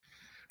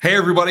Hey,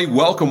 everybody.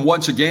 Welcome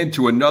once again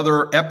to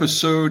another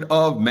episode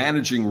of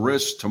Managing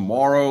Risk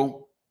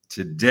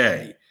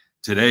Today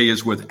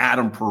is with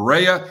Adam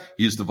Perea.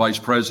 He is the Vice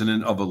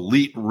President of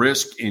Elite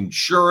Risk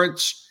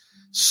Insurance.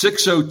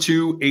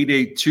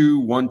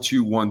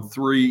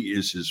 602-882-1213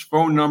 is his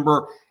phone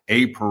number.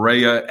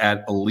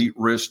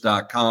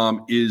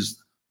 aperea@eliterisk.com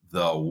is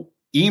the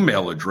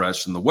email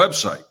address, and the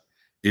website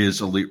is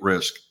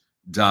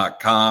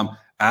eliterisk.com.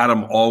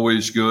 Adam,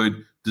 always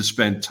good to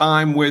spend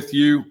time with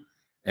you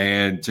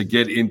and to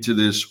get into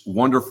this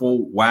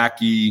wonderful,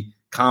 wacky,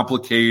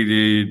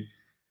 complicated,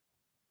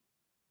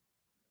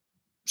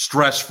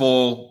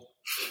 stressful,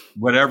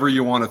 whatever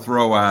you want to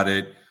throw at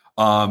it,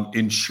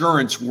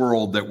 insurance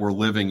world that we're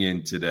living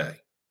in today.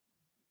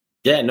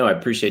 Yeah, no, I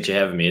appreciate you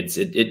having me.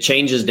 It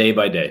changes day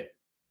by day.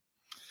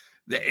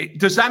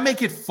 Does that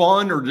make it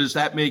fun, or does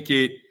that make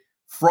it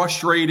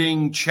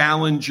frustrating,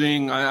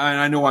 challenging?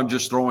 I know I'm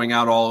just throwing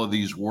out all of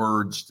these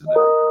words today.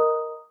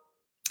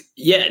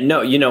 Yeah,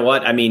 no, you know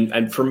what? I mean,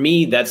 and for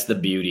me, that's the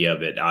beauty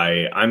of it.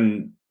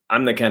 I'm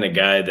the kind of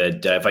guy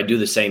that if I do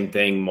the same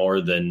thing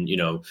more than,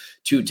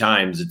 two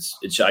times,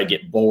 it's I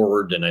get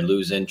bored and I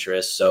lose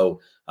interest.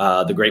 So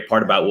the great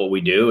part about what we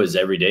do is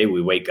every day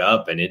we wake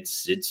up and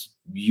it's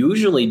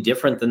usually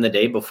different than the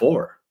day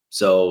before.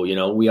 So,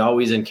 we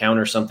always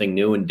encounter something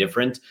new and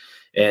different,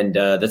 and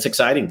that's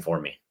exciting for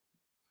me.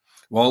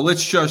 Well,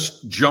 let's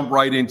just jump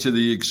right into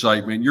the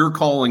excitement. You're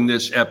calling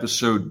this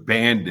episode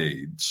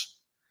Band-Aids.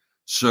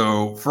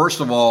 So first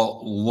of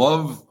all,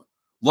 love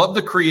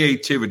the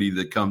creativity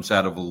that comes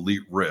out of Elite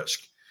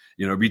Risk.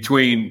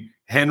 Between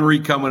Henry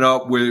coming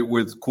up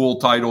with cool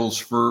titles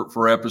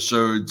for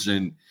episodes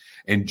and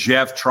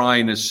Jeff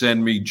trying to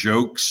send me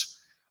jokes.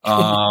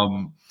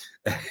 So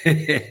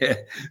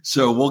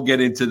we'll get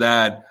into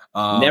that.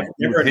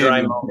 Never a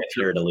dry moment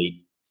here at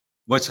Elite.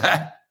 What's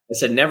that? I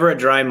said never a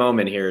dry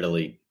moment here at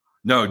Elite.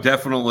 No,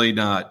 definitely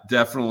not.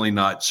 Definitely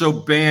not. So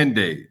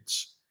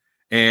Band-Aids.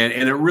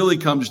 And it really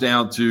comes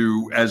down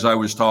to, as I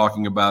was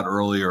talking about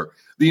earlier,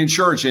 the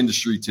insurance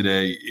industry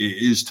today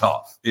is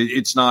tough.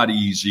 It's not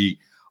easy.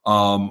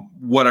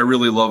 What I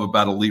really love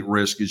about Elite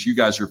Risk is you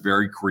guys are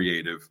very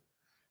creative.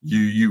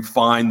 You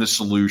find the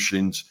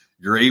solutions.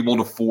 You're able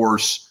to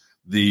force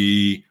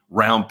the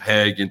round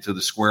peg into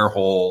the square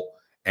hole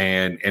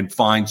and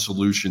find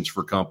solutions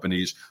for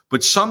companies.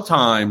 But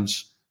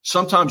sometimes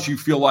you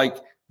feel like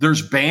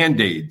there's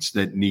Band-Aids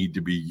that need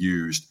to be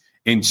used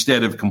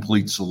instead of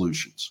complete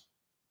solutions.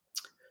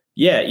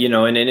 Yeah,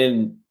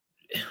 and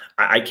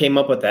I came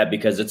up with that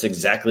because it's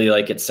exactly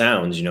like it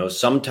sounds.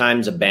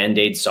 Sometimes a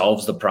Band-Aid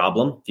solves the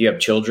problem. If you have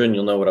children,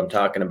 you'll know what I'm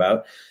talking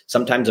about.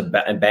 Sometimes a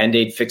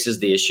Band-Aid fixes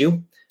the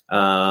issue.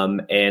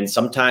 And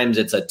sometimes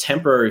it's a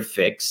temporary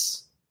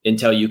fix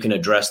until you can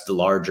address the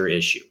larger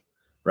issue,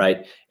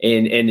 right?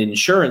 And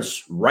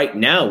insurance right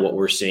now, what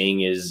we're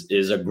seeing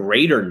is a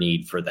greater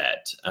need for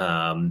that.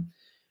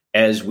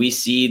 As we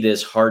see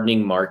this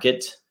hardening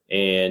market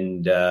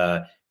and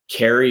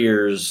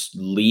carriers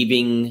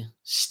leaving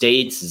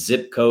states,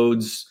 zip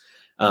codes,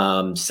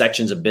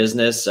 sections of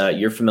business.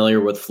 You're familiar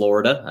with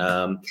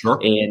Florida. Sure.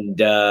 And,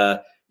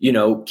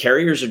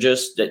 carriers are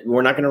just,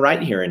 we're not going to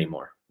write here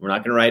anymore. We're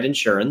not going to write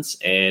insurance,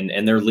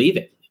 and they're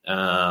leaving.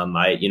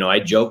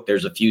 I joke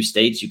there's a few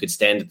states you could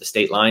stand at the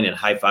state line and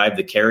high five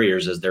the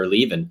carriers as they're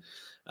leaving.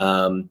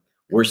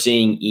 We're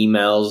seeing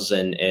emails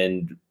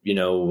and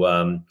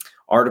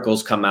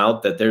articles come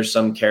out that there's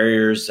some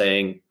carriers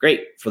saying,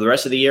 great, for the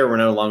rest of the year, we're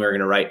no longer going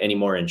to write any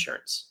more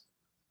insurance.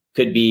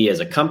 Could be as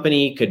a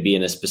company, could be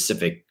in a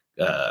specific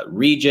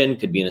region,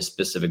 could be in a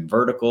specific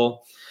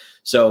vertical.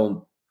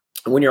 So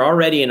when you're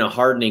already in a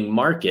hardening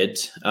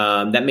market,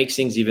 that makes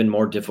things even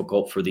more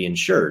difficult for the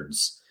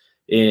insureds.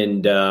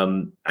 And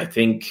I'm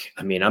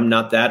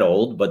not that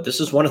old, but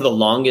this is one of the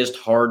longest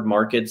hard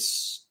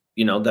markets,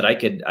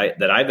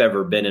 that I've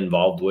ever been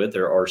involved with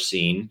or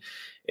seen.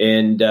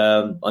 And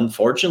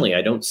unfortunately,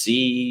 I don't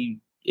see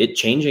it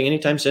changing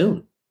anytime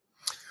soon.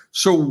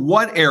 So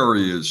what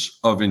areas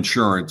of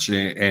insurance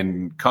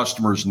and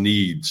customers'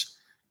 needs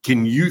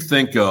can you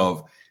think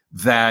of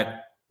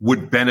that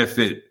would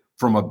benefit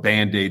from a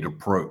Band-Aid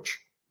approach?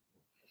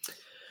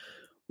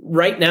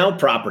 Right now,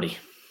 property.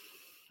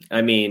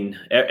 I mean,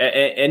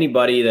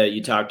 anybody that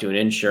you talk to in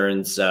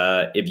insurance,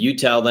 if you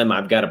tell them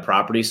I've got a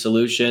property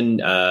solution,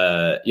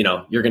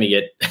 you're going to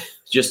get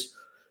just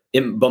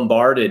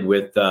bombarded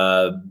with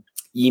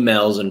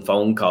emails and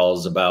phone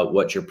calls about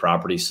what your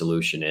property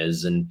solution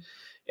is. And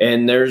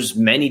there's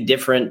many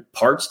different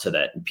parts to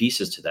that and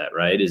pieces to that,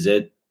 right? Is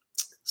it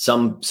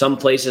some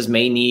places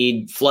may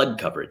need flood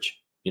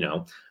coverage,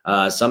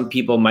 some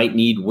people might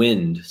need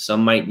wind,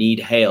 some might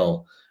need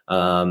hail.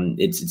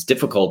 It's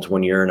difficult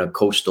when you're in a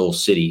coastal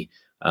city.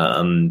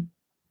 And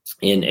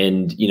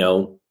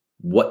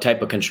what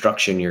type of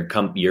construction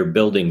your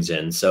building's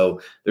in. So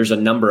there's a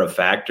number of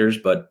factors,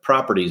 but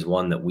property is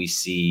one that we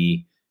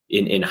see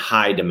in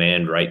high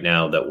demand right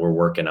now that we're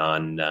working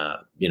on,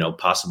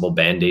 possible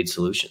Band-Aid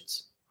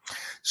solutions.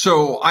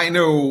 So I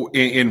know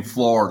in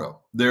Florida,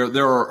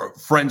 there are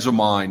friends of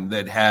mine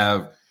that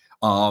have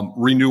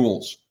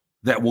renewals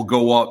that will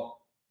go up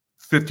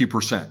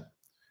 50%.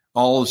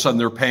 All of a sudden,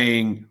 they're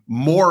paying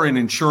more in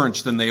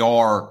insurance than they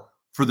are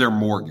for their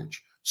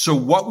mortgage. So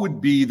what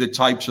would be the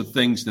types of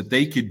things that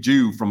they could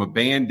do from a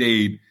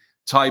Band-Aid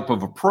type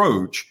of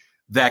approach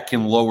that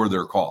can lower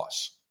their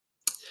costs?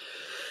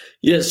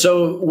 Yeah,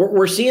 so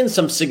we're seeing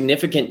some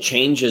significant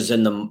changes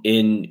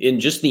in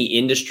just the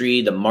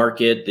industry, the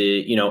market,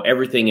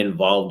 everything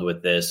involved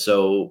with this.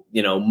 So,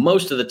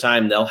 most of the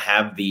time they'll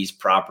have these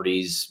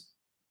properties,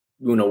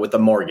 with a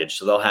mortgage,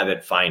 so they'll have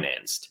it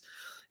financed.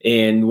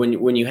 And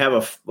when you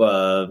have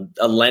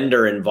a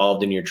lender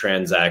involved in your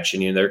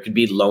transaction, there could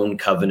be loan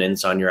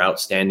covenants on your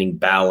outstanding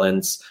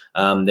balance.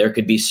 There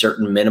could be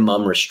certain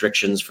minimum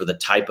restrictions for the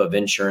type of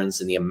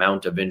insurance and the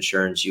amount of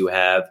insurance you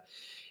have.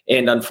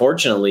 And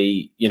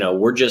unfortunately,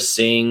 we're just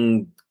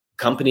seeing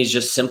companies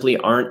just simply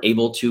aren't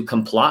able to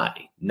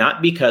comply,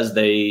 not because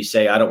they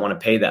say, I don't want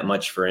to pay that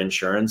much for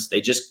insurance.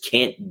 They just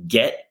can't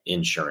get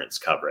insurance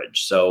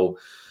coverage. So,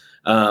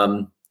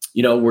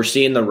 we're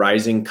seeing the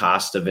rising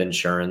cost of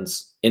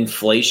insurance.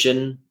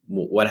 Inflation,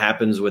 what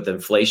happens with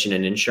inflation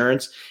and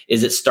insurance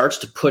is it starts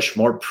to push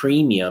more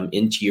premium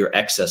into your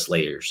excess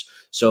layers.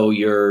 So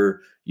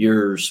your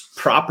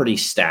property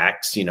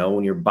stacks,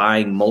 when you're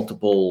buying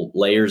multiple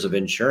layers of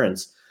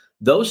insurance,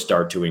 those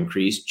start to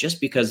increase just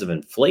because of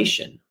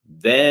inflation.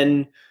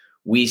 Then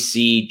we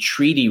see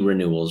treaty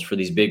renewals for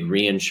these big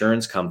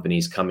reinsurance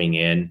companies coming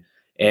in,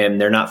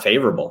 and they're not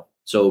favorable.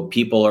 So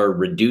people are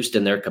reduced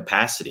in their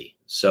capacity.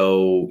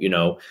 So,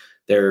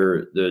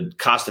 the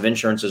cost of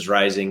insurance is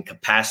rising,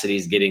 capacity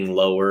is getting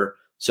lower.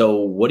 So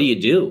what do you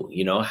do?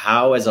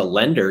 How as a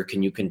lender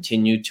can you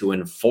continue to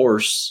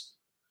enforce,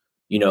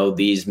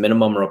 these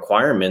minimum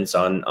requirements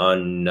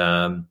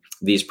on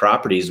these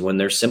properties when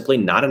they're simply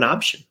not an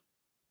option?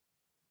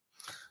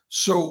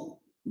 So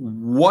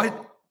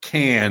what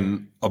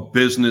can a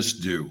business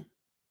do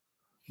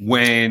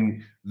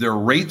when their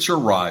rates are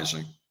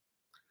rising,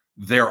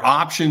 their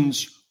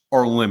options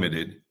are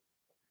limited,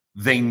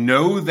 they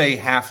know they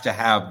have to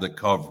have the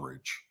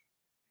coverage,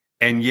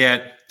 and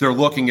yet they're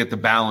looking at the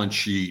balance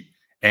sheet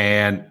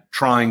and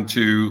trying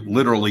to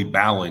literally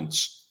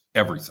balance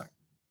everything?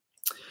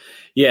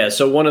 Yeah.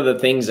 So one of the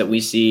things that we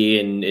see,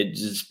 and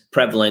it's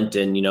prevalent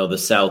in, the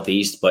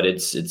Southeast, but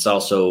it's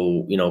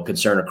also,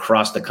 concern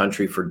across the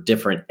country for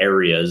different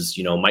areas,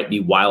 might be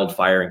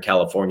wildfire in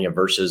California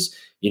versus,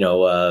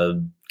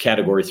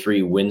 Category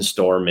 3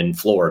 windstorm in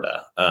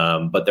Florida.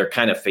 But they're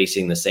kind of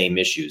facing the same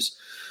issues.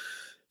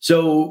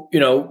 So,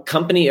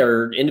 company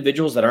or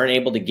individuals that aren't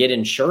able to get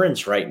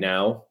insurance right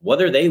now,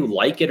 whether they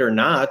like it or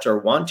not, or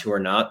want to or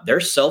not, they're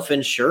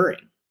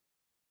self-insuring,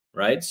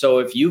 right? So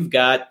if you've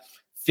got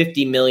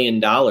 $50 million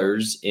in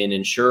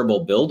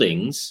insurable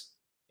buildings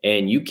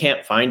and you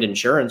can't find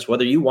insurance,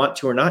 whether you want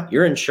to or not,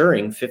 you're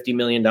insuring $50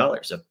 million.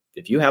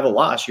 If you have a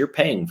loss, you're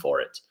paying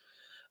for it.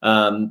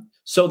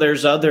 So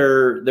there's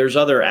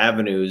other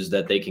avenues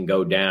that they can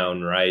go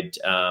down, right?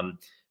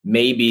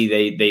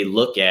 Maybe they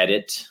look at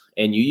it,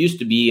 and you used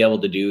to be able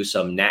to do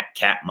some nat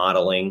cat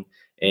modeling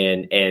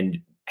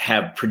and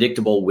have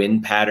predictable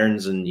wind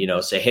patterns and,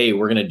 say, hey,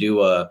 we're going to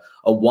do a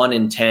 1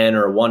 in 10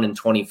 or a 1 in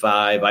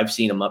 25. I've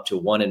seen them up to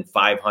 1 in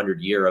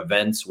 500 year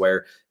events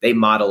where they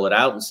model it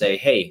out and say,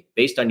 hey,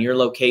 based on your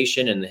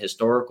location and the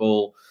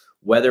historical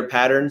weather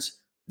patterns,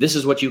 this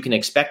is what you can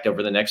expect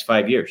over the next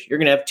 5 years. You're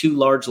going to have 2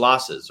 large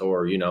losses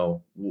or,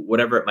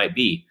 whatever it might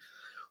be.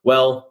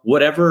 Well,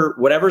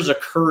 whatever's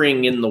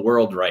occurring in the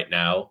world right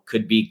now,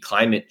 could be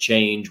climate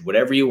change,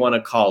 whatever you want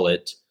to call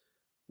it,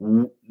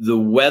 the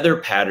weather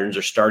patterns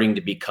are starting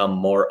to become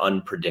more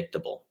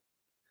unpredictable.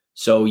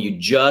 So you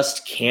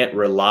just can't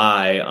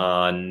rely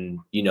on,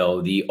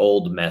 the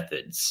old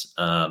methods.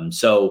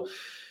 So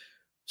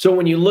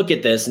when you look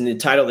at this, and the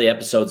title of the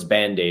episode's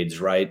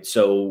Band-Aids, right?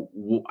 So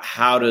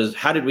how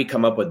did we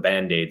come up with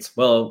Band-Aids?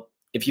 Well,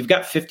 if you've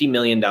got $50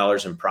 million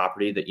in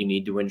property that you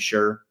need to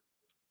insure,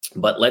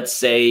 but let's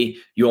say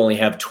you only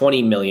have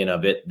 20 million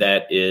of it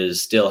that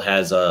still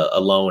has a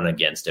loan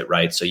against it,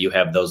 right? So you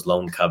have those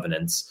loan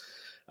covenants.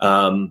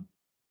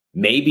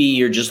 Maybe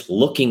you're just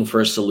looking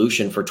for a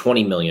solution for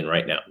 20 million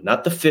right now,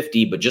 not the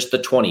 50, but just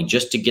the 20,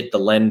 just to get the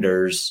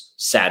lenders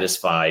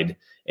satisfied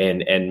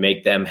and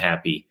make them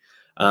happy.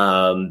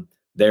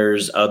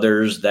 There's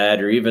others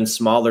that are even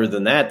smaller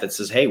than that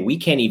says, hey, we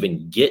can't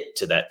even get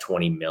to that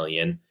 20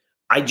 million.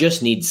 I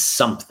just need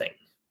something,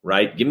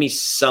 right? Give me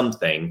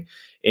something.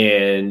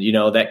 And,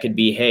 that could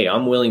be, hey,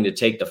 I'm willing to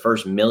take the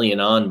first million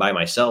on by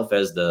myself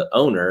as the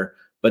owner,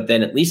 but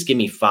then at least give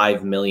me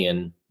 5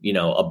 million,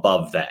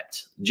 above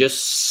that,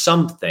 just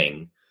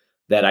something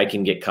that I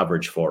can get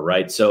coverage for.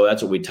 Right. So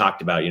that's what we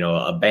talked about.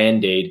 A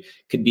Band-Aid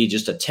could be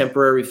just a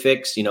temporary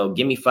fix,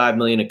 give me 5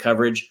 million of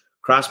coverage,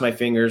 cross my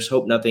fingers,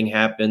 hope nothing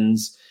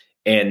happens.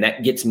 And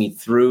that gets me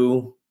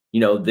through,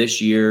 this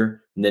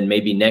year. And then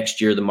maybe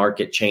next year the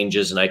market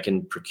changes and I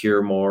can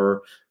procure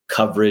more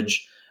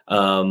coverage.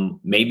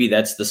 Maybe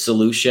that's the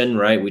solution,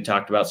 right? We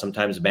talked about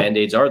sometimes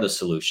Band-Aids are the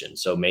solution.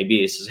 So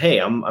maybe it says, hey,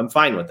 I'm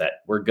fine with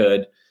that. We're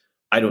good.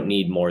 I don't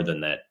need more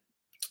than that.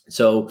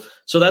 So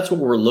that's what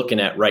we're looking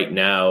at right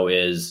now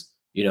is,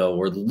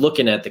 we're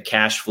looking at the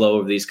cash flow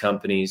of these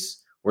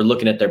companies. We're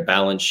looking at their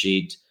balance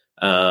sheet.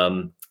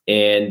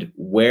 And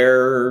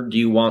where do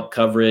you want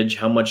coverage?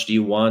 How much do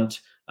you want?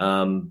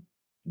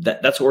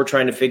 That's what we're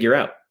trying to figure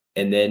out.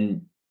 And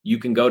then you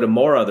can go to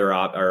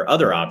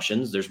other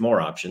options. There's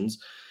more options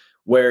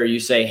where you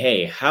say,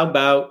 hey, how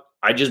about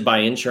I just buy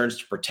insurance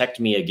to protect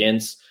me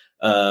against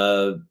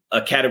a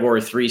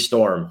category 3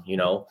 storm?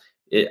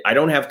 I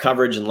don't have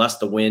coverage unless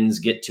the winds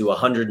get to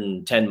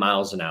 110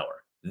 miles an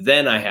hour.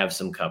 Then I have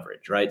some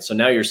coverage, right? So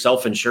now you're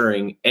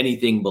self-insuring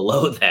anything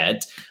below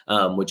that,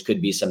 which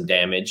could be some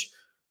damage.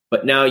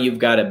 But now you've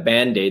got a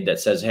Band-Aid that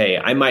says, hey,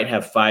 I might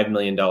have $5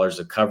 million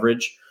of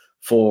coverage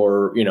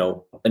for,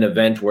 an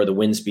event where the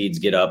wind speeds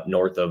get up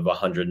north of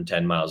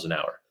 110 miles an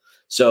hour.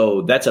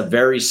 So that's a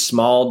very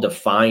small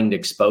defined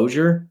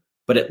exposure,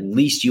 but at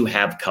least you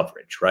have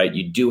coverage, right?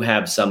 You do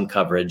have some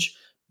coverage.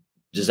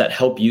 Does that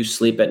help you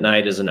sleep at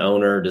night as an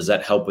owner? Does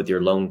that help with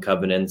your loan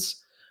covenants?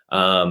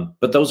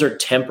 But those are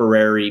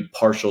temporary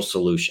partial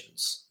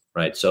solutions,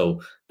 right?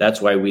 So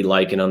that's why we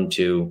liken them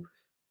to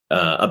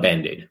a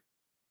Band-Aid.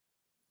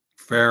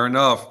 Fair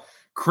enough.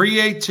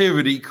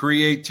 Creativity.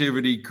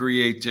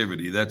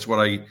 That's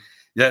what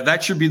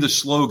that should be the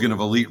slogan of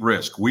Elite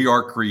Risk. We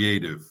are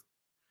creative.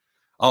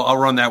 I'll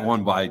run that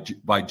one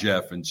by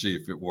Jeff and see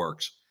if it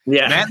works.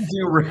 Yeah.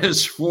 Managing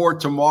risk for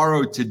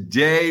tomorrow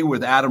today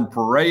with Adam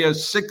Perea,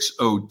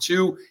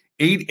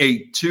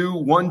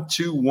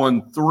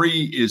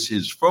 602-882-1213 is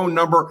his phone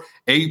number.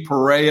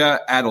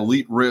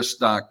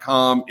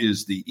 aperea@eliterisk.com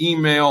is the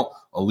email.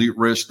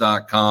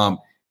 eliterisk.com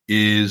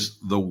is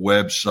the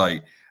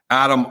website.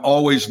 Adam,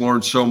 always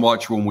learn so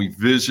much when we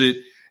visit.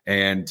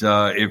 And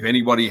if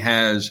anybody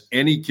has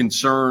any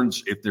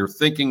concerns, if they're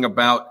thinking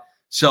about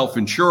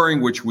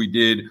self-insuring, which we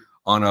did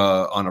on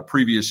a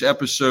previous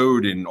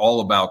episode and all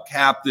about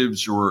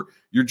captives, or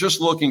you're just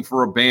looking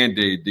for a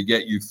Band-Aid to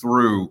get you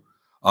through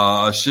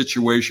a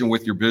situation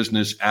with your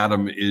business,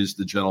 Adam is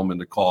the gentleman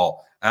to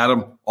call.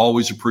 Adam,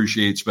 always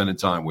appreciate spending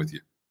time with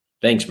you.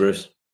 Thanks, Bruce.